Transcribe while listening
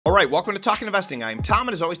All right, welcome to Talking Investing. I'm Tom,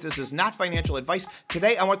 and as always, this is not financial advice.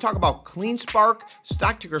 Today, I want to talk about CleanSpark,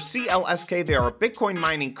 stock ticker CLSK. They are a Bitcoin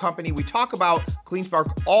mining company. We talk about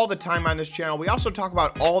CleanSpark all the time on this channel. We also talk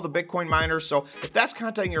about all the Bitcoin miners. So if that's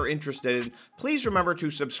content you're interested in, please remember to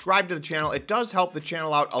subscribe to the channel. It does help the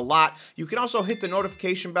channel out a lot. You can also hit the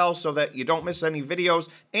notification bell so that you don't miss any videos,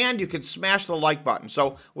 and you can smash the like button.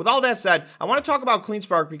 So with all that said, I want to talk about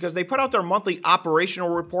CleanSpark because they put out their monthly operational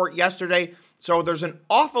report yesterday. So there's an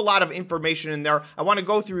awful lot of information in there. I want to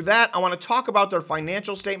go through that. I want to talk about their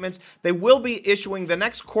financial statements. They will be issuing the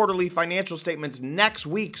next quarterly financial statements next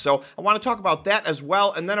week. So I want to talk about that as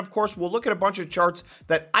well. And then, of course, we'll look at a bunch of charts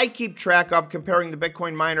that I keep track of comparing the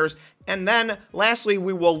Bitcoin miners. And then, lastly,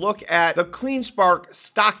 we will look at the CleanSpark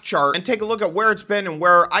stock chart and take a look at where it's been and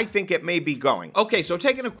where I think it may be going. Okay, so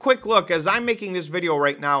taking a quick look, as I'm making this video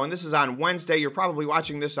right now, and this is on Wednesday, you're probably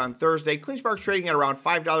watching this on Thursday, CleanSpark's trading at around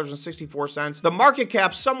 $5.64. The market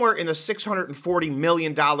cap somewhere in the $640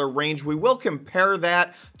 million range. We will compare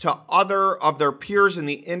that to other of their peers in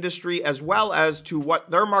the industry, as well as to what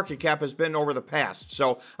their market cap has been over the past.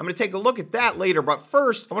 So I'm going to take a look at that later, but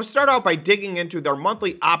first, I want to start out by digging into their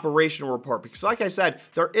monthly operation report, because like I said,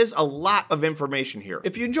 there is a lot of information here.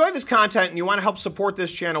 If you enjoy this content and you want to help support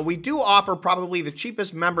this channel, we do offer probably the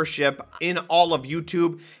cheapest membership in all of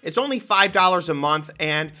YouTube. It's only $5 a month,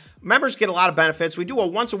 and members get a lot of benefits. We do a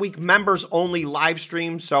once a week members only live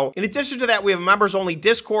stream. So in addition to that, we have a members only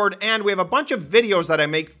Discord, and we have a bunch of videos that I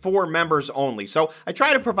make for members only. So I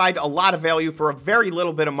try to provide a lot of value for a very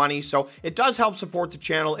little bit of money. So it does help support the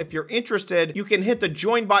channel. If you're interested, you can hit the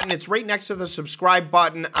join button. It's right next to the subscribe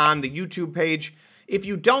button on the YouTube page. If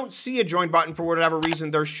you don't see a join button for whatever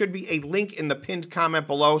reason, there should be a link in the pinned comment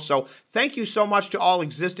below. So thank you so much to all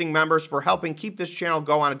existing members for helping keep this channel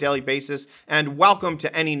go on a daily basis, and welcome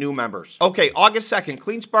to any new members. Okay, August 2nd,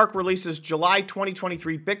 CleanSpark releases July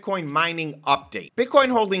 2023 Bitcoin mining update.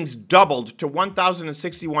 Bitcoin holdings doubled to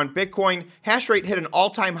 1,061 Bitcoin. Hash rate hit an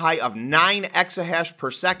all-time high of 9 exahash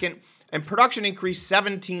per second. And production increased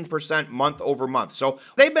 17% month over month. So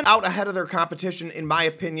they've been out ahead of their competition, in my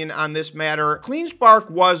opinion, on this matter.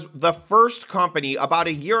 CleanSpark was the first company about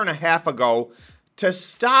a year and a half ago to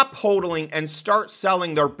stop hodling and start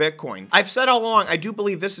selling their Bitcoin. I've said all along, I do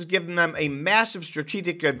believe this has given them a massive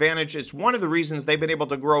strategic advantage. It's one of the reasons they've been able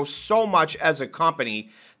to grow so much as a company.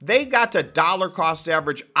 They got to dollar cost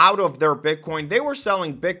average out of their Bitcoin. They were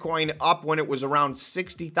selling Bitcoin up when it was around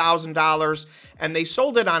 $60,000, and they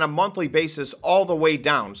sold it on a monthly basis all the way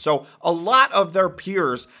down. So a lot of their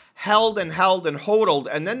peers held and hodled,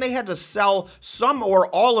 and then they had to sell some or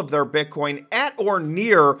all of their Bitcoin at or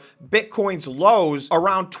near Bitcoin's lows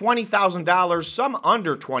around $20,000, some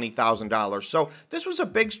under $20,000. So this was a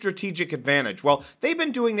big strategic advantage. Well, they've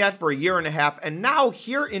been doing that for a year and a half, and now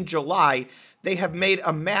here in July, they have made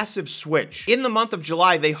a massive switch. In the month of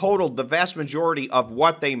July, they hodled the vast majority of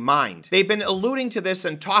what they mined. They've been alluding to this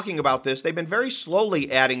and talking about this. They've been very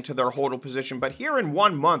slowly adding to their hodl position, but here in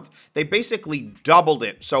 1 month, they basically doubled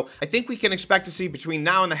it. So I think we can expect to see between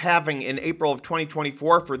now and the halving in April of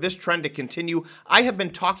 2024 for this trend to continue. I have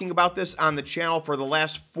been talking about this on the channel for the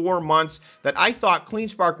last 4 months, that I thought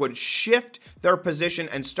CleanSpark would shift their position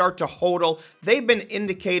and start to hodl. They've been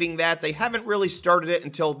indicating that. They haven't really started it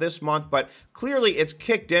until this month, but clearly it's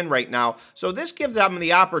kicked in right now. So this gives them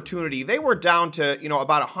the opportunity. They were down to,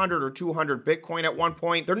 about 100 or 200 Bitcoin at one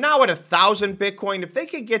point. They're now at 1,000 Bitcoin. If they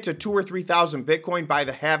could get to 2,000 or 3,000 Bitcoin by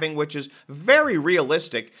the halving, which is very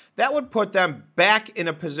realistic, that would put them back in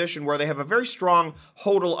a position where they have a very strong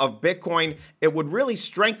hodl of Bitcoin. It would really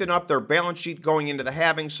strengthen up their balance sheet going into the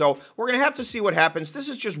halving. So we're going to have to see what happens. This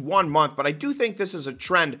is just 1 month, but I do think this is a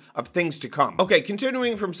trend of things to come. Okay,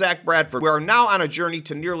 continuing from Zach Bradford, we are now on a journey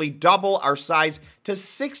to nearly double our size to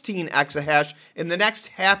 16 exahash in the next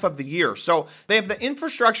half of the year. So they have the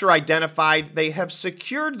infrastructure identified. They have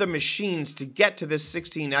secured the machines to get to this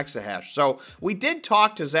 16 exahash. So we did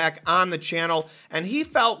talk to Zach on the channel, and he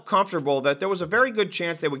felt comfortable that there was a very good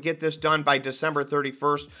chance they would get this done by December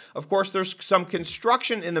 31st. Of course, there's some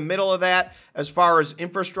construction in the middle of that as far as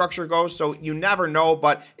infrastructure goes, so you never know,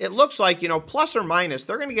 but it looks like, plus or minus,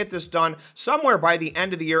 they're going to get this done somewhere by the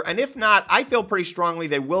end of the year. And if not, I feel pretty strongly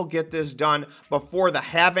they will get this done before the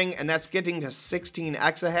halving, and that's getting to 16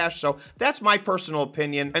 exahash. So that's my personal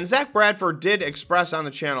opinion. And Zach Bradford did express on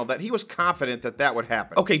the channel that he was confident that that would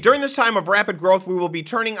happen. Okay, during this time of rapid growth, we will be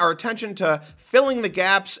turning our attention to filling the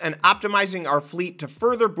gaps and optimizing our fleet to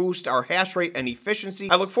further boost our hash rate and efficiency.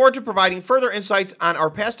 I look forward to providing further insights on our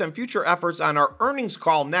past and future efforts on our earnings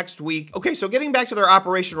call next week. Okay, so getting back to their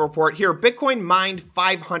operational report here, Bitcoin mined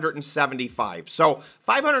 575. So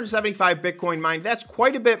 575 Bitcoin mined, that's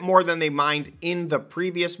quite a bit more than they mined mined in the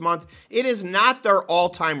previous month. It is not their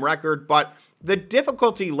all-time record, but the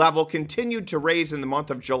difficulty level continued to raise in the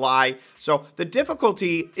month of July, so the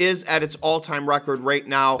difficulty is at its all-time record right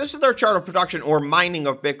now. This is their chart of production or mining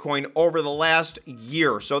of Bitcoin over the last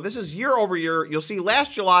year. So this is year over year. You'll see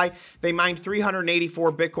last July, they mined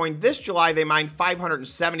 384 Bitcoin. This July, they mined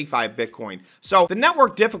 575 Bitcoin. So the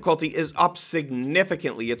network difficulty is up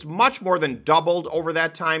significantly. It's much more than doubled over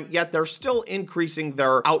that time, yet they're still increasing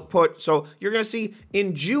their output. So you're going to see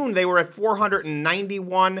in June, they were at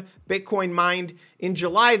 491 Bitcoin mined. In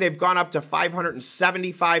July, they've gone up to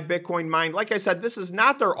 575 Bitcoin mined. Like I said, this is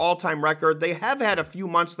not their all-time record. They have had a few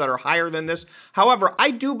months that are higher than this. However,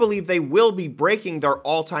 I do believe they will be breaking their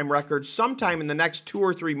all-time record sometime in the next 2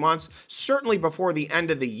 or 3 months, certainly before the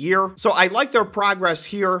end of the year. So I like their progress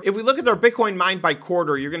here. If we look at their Bitcoin mined by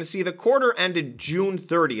quarter, you're going to see the quarter ended June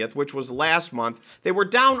 30th, which was last month. They were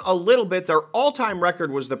down a little bit. Their all-time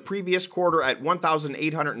record was the previous quarter at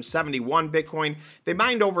 1,871 Bitcoin. They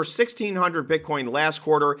mined over 1,600 Bitcoin last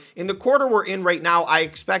quarter. In the quarter we're in right now, I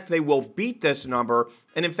expect they will beat this number.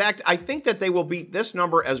 And in fact, I think that they will beat this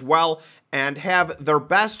number as well and have their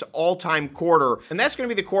best all-time quarter. And that's going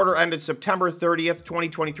to be the quarter ended September 30th,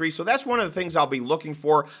 2023. So that's one of the things I'll be looking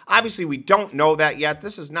for. Obviously, we don't know that yet.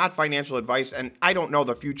 This is not financial advice, and I don't know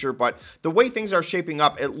the future, but the way things are shaping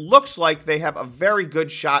up, it looks like they have a very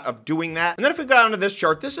good shot of doing that. And then if we go down to this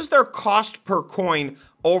chart, this is their cost per coin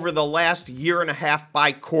over the last year and a half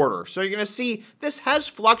by quarter. So you're going to see this has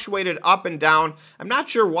fluctuated up and down. I'm not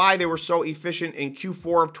sure why they were so efficient in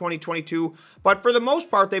Q4 of 2022, but for the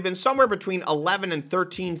most part, they've been somewhere between $11,000 and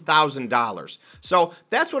 $13,000. So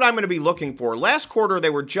that's what I'm going to be looking for. Last quarter,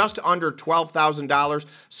 they were just under $12,000.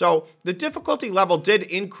 So the difficulty level did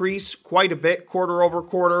increase quite a bit quarter over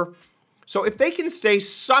quarter. So if they can stay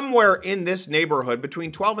somewhere in this neighborhood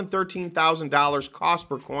between $12,000 and $13,000 cost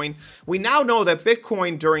per coin, we now know that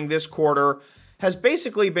Bitcoin during this quarter has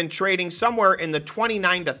basically been trading somewhere in the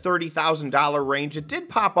 $29,000 to $30,000 range. It did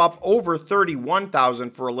pop up over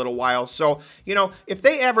 $31,000 for a little while. So, you know, if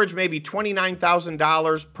they average maybe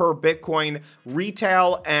 $29,000 per Bitcoin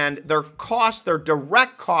retail and their costs, their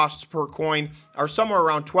direct costs per coin are somewhere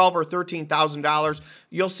around $12,000 or $13,000,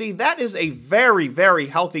 you'll see that is a very, very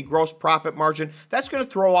healthy gross profit margin. That's going to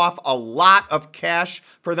throw off a lot of cash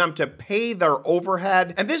for them to pay their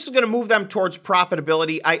overhead. And this is going to move them towards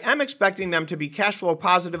profitability. I am expecting them to be cash flow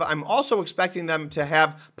positive. I'm also expecting them to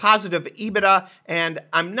have positive EBITDA, and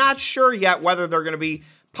I'm not sure yet whether they're going to be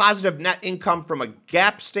positive net income from a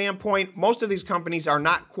GAAP standpoint. Most of these companies are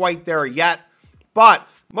not quite there yet, but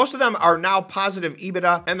most of them are now positive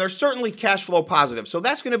EBITDA, and they're certainly cash flow positive. So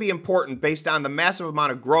that's going to be important based on the massive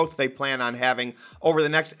amount of growth they plan on having over the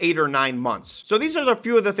next 8 or 9 months. So these are the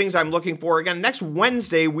few of the things I'm looking for. Again, next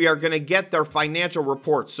Wednesday, we are going to get their financial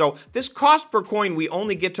reports. So this cost per coin, we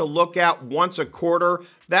only get to look at once a quarter.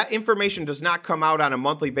 That information does not come out on a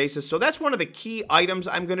monthly basis. So that's one of the key items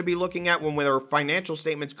I'm going to be looking at when their financial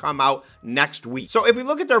statements come out next week. So if we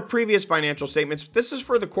look at their previous financial statements, this is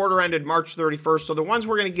for the quarter ended March 31st. So the ones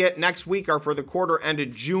we're going to get next week are for the quarter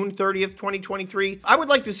ended June 30th, 2023. I would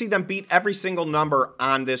like to see them beat every single number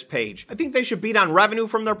on this page. I think they should beat on revenue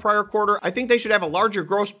from their prior quarter. I think they should have a larger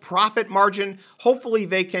gross profit margin. Hopefully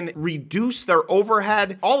they can reduce their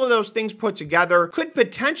overhead. All of those things put together could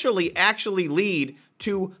potentially actually lead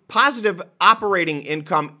to positive operating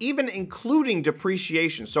income, even including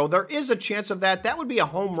depreciation. So there is a chance of that. That would be a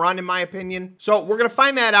home run in my opinion. So we're going to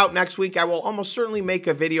find that out next week. I will almost certainly make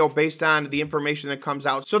a video based on the information that comes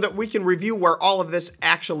out so that we can review where all of this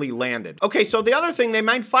actually landed. Okay, so the other thing, they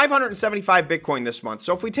mined 575 Bitcoin this month.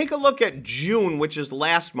 So if we take a look at June, which is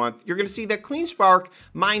last month, you're going to see that CleanSpark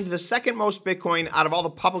mined the second most Bitcoin out of all the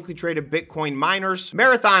publicly traded Bitcoin miners.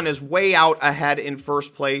 Marathon is way out ahead in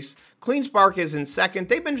first place. CleanSpark is in second.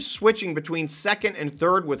 They've been switching between second and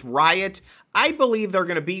third with Riot. I believe they're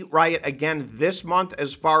going to beat Riot again this month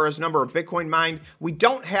as far as number of Bitcoin mined. We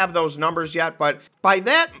don't have those numbers yet, but by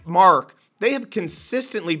that mark, they have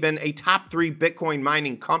consistently been a top 3 Bitcoin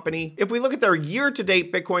mining company. If we look at their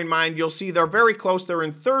year-to-date Bitcoin mined, you'll see they're very close. They're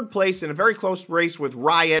in third place in a very close race with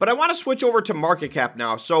Riot. But I want to switch over to market cap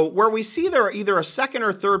now. So where we see they're either a second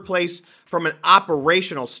or third place from an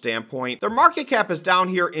operational standpoint, their market cap is down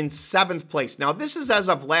here in 7th place. Now, this is as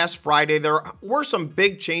of last Friday. There were some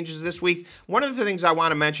big changes this week. One of the things I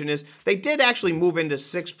want to mention is they did actually move into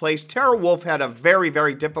 6th place. TeraWulf had a very,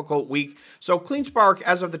 very difficult week. So CleanSpark,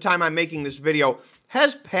 as of the time I'm making this video,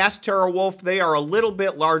 has passed TeraWulf. They are a little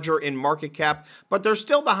bit larger in market cap, but they're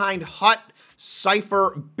still behind Hut,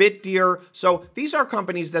 Cipher, Bitdeer. So these are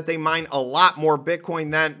companies that they mine a lot more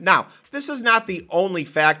Bitcoin than. Now, this is not the only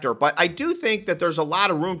factor, but I do think that there's a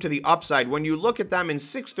lot of room to the upside when you look at them in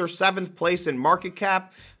 6th or 7th place in market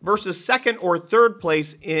cap versus 2nd or 3rd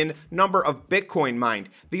place in number of Bitcoin mined.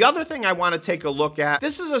 The other thing I want to take a look at,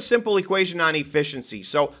 this is a simple equation on efficiency.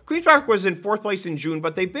 So CleanSpark was in 4th place in June,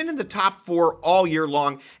 but they've been in the top 4 all year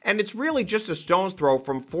long, and it's really just a stone's throw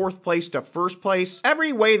from 4th place to 1st place.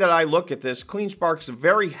 Every way that I look at this, CleanSpark's a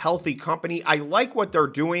very healthy company. I like what they're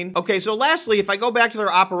doing. Okay, so lastly, if I go back to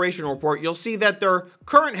their operational report, you'll see that their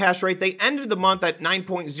current hash rate, they ended the month at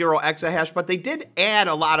 9.0 exahash, but they did add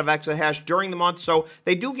a lot of exahash during the month, so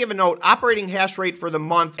they do give a note. Operating hash rate for the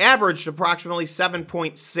month averaged approximately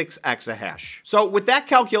 7.6 exahash. So with that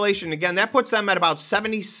calculation, again, that puts them at about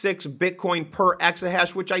 76 Bitcoin per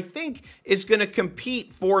exahash, which I think is going to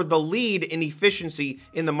compete for the lead in efficiency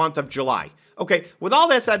in the month of July. Okay, with all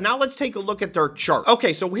that said, now let's take a look at their chart.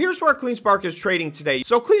 Okay, so here's where CleanSpark is trading today.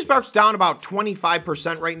 So CleanSpark's down about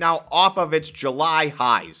 25% right now off of its July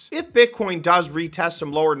highs. If Bitcoin does retest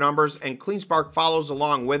some lower numbers and CleanSpark follows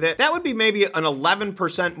along with it, that would be maybe an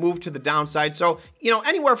 11% move to the downside. So,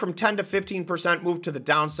 anywhere from 10 to 15% move to the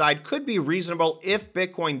downside could be reasonable if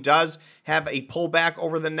Bitcoin does have a pullback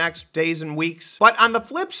over the next days and weeks. But on the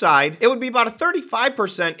flip side, it would be about a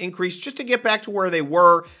 35% increase just to get back to where they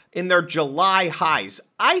were in their July highs.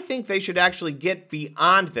 I think they should actually get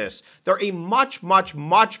beyond this. They're a much, much,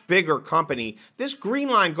 much bigger company. This green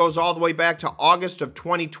line goes all the way back to August of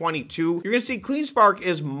 2022. You're going to see CleanSpark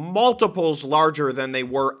is multiples larger than they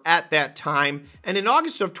were at that time. And in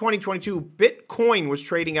August of 2022, Bitcoin was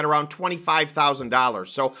trading at around $25,000.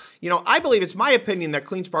 So, I believe it's my opinion that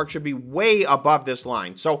CleanSpark should be way above this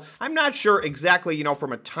line. So I'm not sure exactly,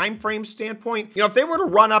 from a time frame standpoint, if they were to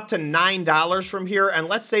run up to $9 from here, and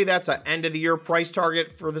let's say that's an end of the year price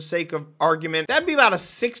target for the sake of argument, that'd be about a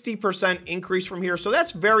 60% increase from here. So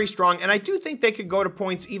that's very strong. And I do think they could go to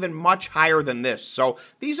points even much higher than this. So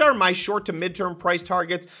these are my short to midterm price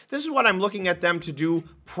targets. This is what I'm looking at them to do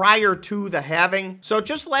prior to the halving. So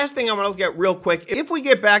just last thing I want to look at real quick, if we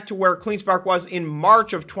get back to where CleanSpark was in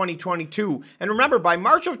March of 2022, and remember by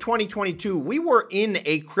March of 2022, we were in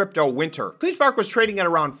a crypto winter. CleanSpark was trading at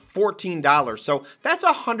around $14. So that's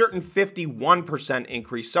a 151%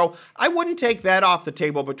 increase. So I wouldn't take that off the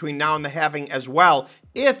table between now and the halving as well.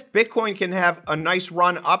 If Bitcoin can have a nice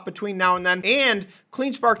run up between now and then, and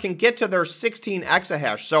CleanSpark can get to their 16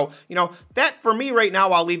 exahash. So, that for me right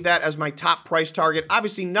now, I'll leave that as my top price target.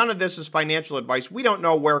 Obviously, none of this is financial advice. We don't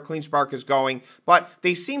know where CleanSpark is going, but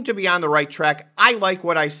they seem to be on the right track. I like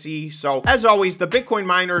what I see. So, as always, the Bitcoin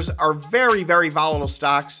miners are very, very volatile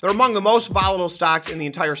stocks. They're among the most volatile stocks in the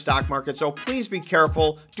entire stock market. So, please be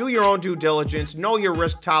careful. Do your own due diligence. Know your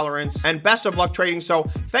risk tolerance. And best of luck trading. So,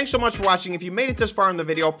 thanks so much for watching. If you made it this far in the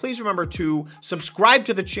video, please remember to subscribe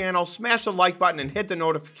to the channel, smash the like button, and hit the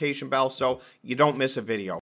notification bell so you don't miss a video.